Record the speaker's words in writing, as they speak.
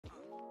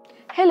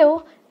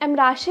Hello, I'm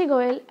Rashi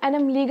Goel and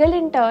I'm legal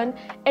intern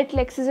at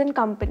LEXIS and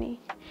Company.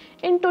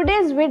 In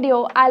today's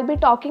video, I'll be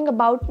talking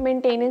about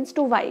maintenance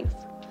to wife.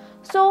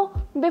 So,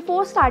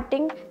 before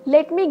starting,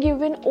 let me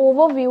give an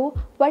overview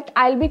what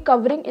I'll be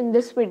covering in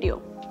this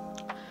video.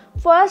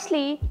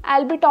 Firstly,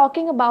 I'll be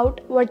talking about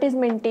what is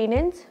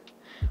maintenance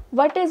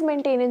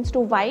to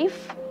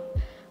wife,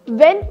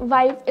 when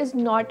wife is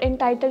not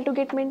entitled to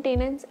get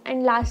maintenance,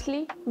 and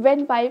lastly,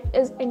 when wife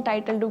is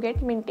entitled to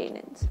get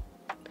maintenance.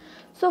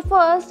 So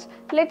first,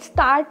 let's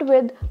start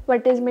with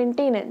what is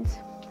maintenance.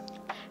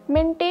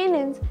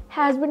 Maintenance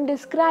has been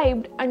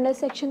described under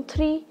Section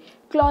 3,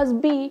 Clause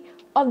B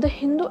of the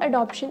Hindu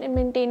Adoption and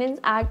Maintenance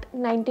Act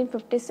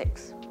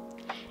 1956.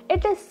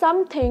 It is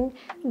something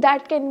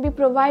that can be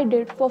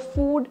provided for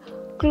food,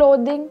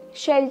 clothing,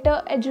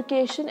 shelter,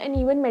 education, and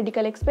even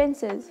medical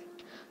expenses.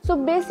 So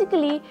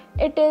basically,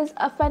 it is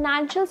a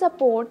financial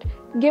support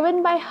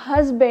given by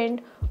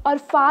husband or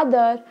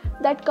father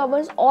that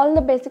covers all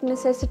the basic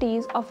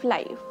necessities of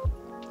life.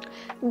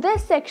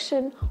 This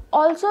section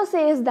also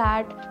says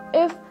that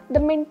if the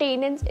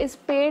maintenance is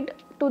paid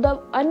to the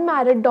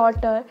unmarried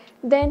daughter,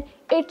 then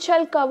it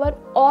shall cover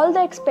all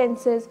the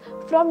expenses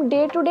from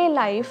day-to-day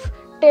life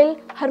till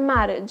her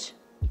marriage.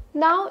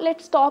 Now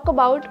let's talk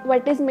about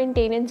what is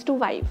maintenance to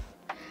wife.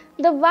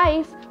 The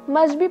wife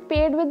must be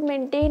paid with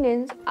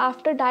maintenance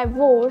after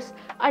divorce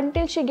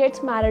until she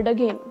gets married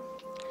again.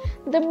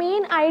 The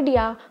main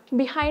idea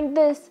behind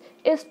this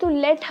is to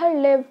let her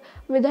live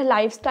with her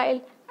lifestyle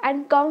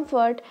and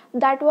comfort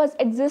that was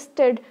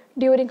existed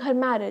during her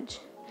marriage,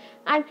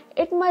 and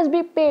it must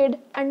be paid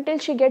until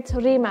she gets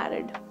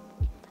remarried.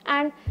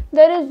 And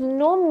there is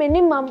no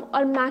minimum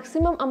or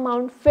maximum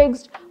amount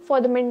fixed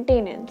for the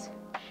maintenance.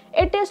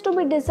 It is to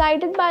be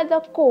decided by the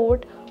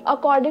court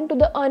according to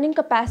the earning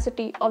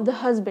capacity of the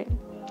husband.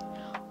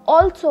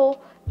 Also,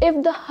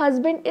 if the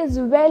husband is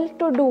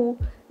well-to-do,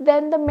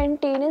 then the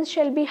maintenance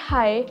shall be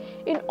high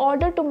in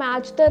order to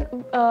match the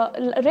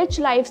rich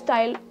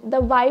lifestyle the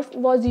wife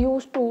was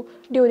used to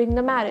during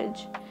the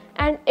marriage.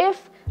 And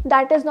if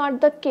that is not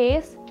the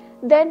case,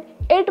 then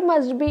it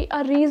must be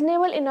a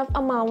reasonable enough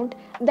amount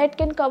that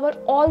can cover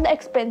all the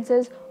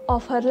expenses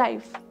of her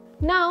life.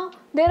 Now,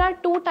 there are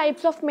two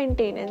types of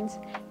maintenance: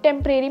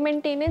 temporary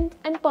maintenance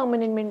and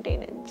permanent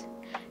maintenance.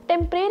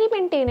 Temporary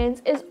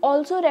maintenance is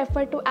also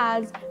referred to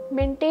as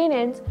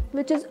maintenance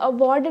which is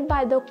awarded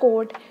by the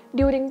court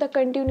during the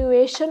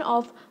continuation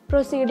of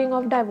proceeding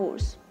of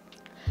divorce.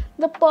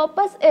 The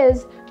purpose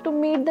is to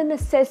meet the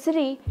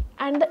necessary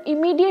and the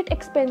immediate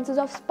expenses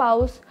of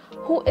spouse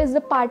who is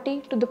the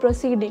party to the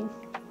proceeding,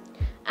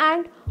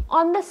 and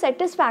on the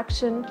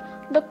satisfaction,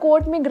 the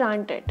court may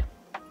grant it.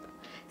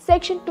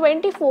 Section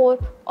 24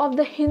 of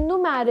the Hindu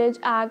Marriage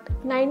Act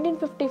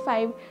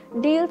 1955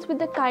 deals with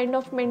the kind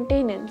of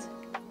maintenance.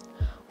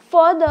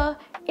 Further,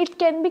 it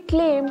can be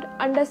claimed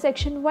under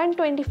Section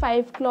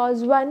 125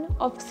 Clause 1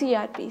 of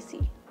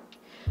CRPC.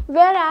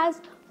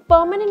 Whereas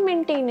permanent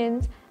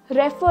maintenance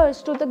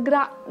refers to the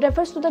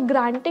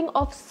granting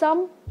of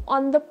sum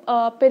on the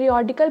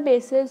periodical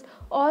basis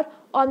or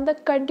on the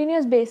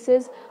continuous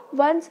basis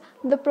once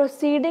the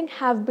proceeding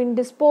have been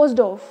disposed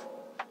of.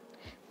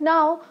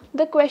 Now,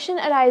 the question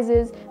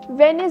arises,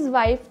 when is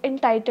wife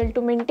entitled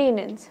to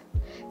maintenance?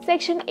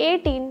 Section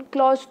 18,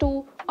 Clause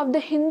 2 of the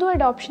Hindu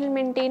Adoption and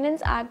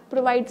Maintenance Act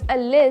provides a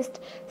list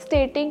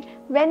stating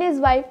when is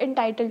wife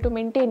entitled to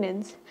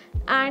maintenance.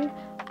 And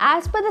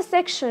as per the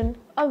section,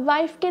 a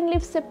wife can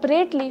live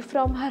separately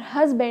from her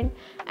husband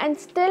and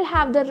still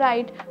have the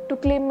right to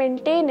claim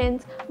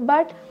maintenance,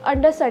 but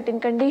under certain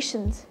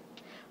conditions.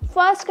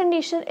 First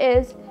condition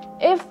is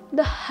if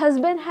the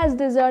husband has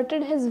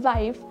deserted his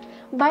wife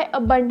by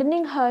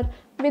abandoning her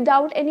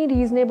without any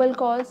reasonable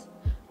cause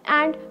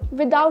and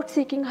without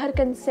seeking her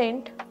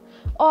consent,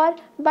 or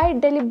by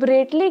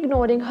deliberately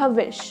ignoring her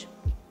wish.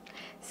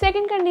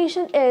 Second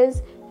condition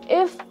is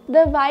if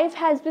the wife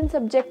has been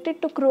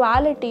subjected to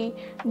cruelty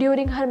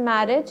during her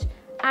marriage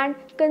and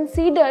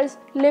considers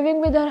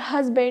living with her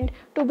husband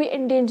to be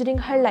endangering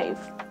her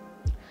life.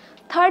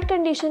 Third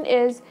condition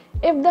is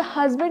if the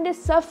husband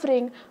is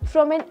suffering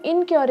from an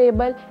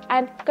incurable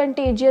and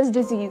contagious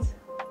disease.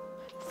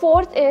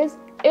 Fourth is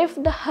if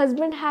the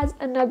husband has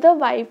another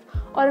wife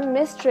or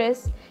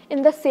mistress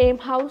in the same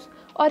house,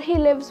 or he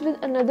lives with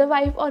another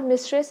wife or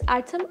mistress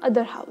at some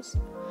other house.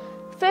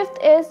 Fifth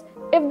is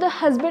if the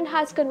husband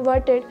has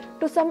converted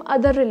to some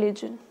other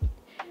religion,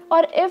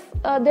 or if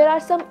there are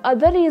some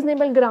other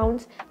reasonable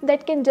grounds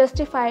that can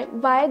justify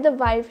why the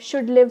wife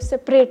should live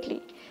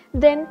separately,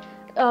 then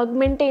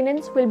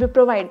maintenance will be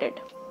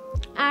provided.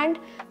 And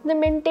the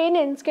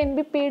maintenance can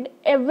be paid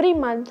every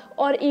month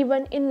or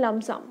even in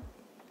lump sum.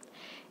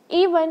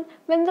 Even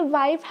when the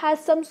wife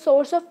has some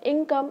source of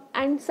income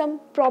and some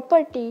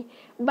property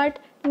but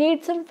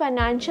needs some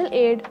financial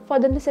aid for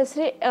the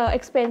necessary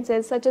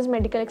expenses such as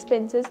medical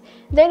expenses,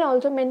 then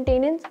also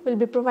maintenance will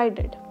be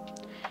provided.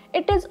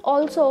 It is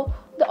also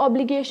the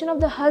obligation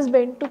of the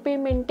husband to pay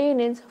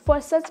maintenance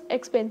for such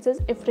expenses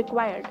if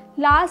required.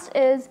 Last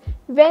is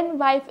when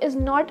wife is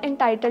not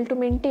entitled to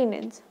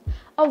maintenance.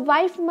 a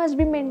wife must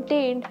be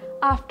maintained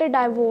after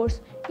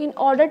divorce in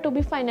order to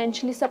be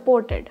financially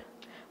supported.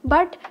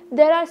 But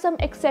there are some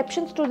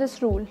exceptions to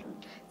this rule.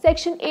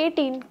 Section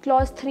 18,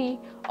 Clause 3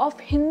 of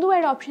Hindu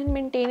Adoption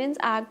Maintenance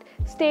Act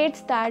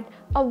states that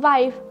a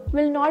wife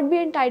will not be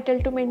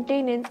entitled to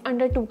maintenance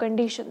under two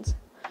conditions.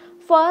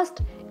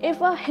 First, if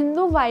a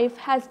Hindu wife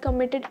has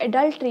committed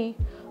adultery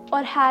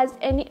or has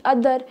any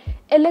other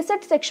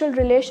illicit sexual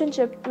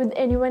relationship with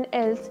anyone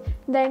else,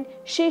 then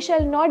she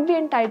shall not be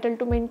entitled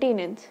to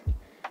maintenance.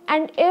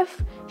 And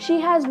if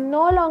she has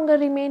no longer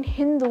remained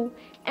Hindu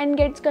and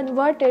gets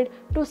converted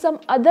to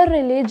some other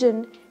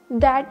religion,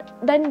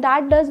 then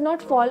that does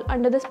not fall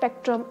under the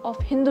spectrum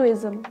of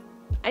Hinduism,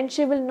 and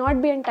she will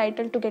not be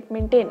entitled to get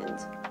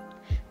maintenance.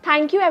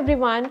 Thank you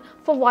everyone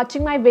for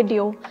watching my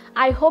video.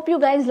 I hope you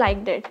guys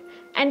liked it,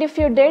 and if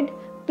you did,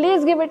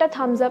 please give it a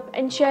thumbs up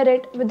and share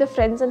it with the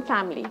friends and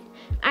family.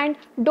 And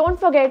don't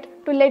forget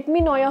to let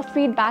me know your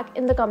feedback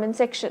in the comment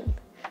section.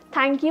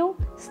 Thank you.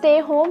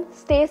 Stay home,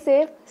 stay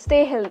safe,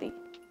 stay healthy.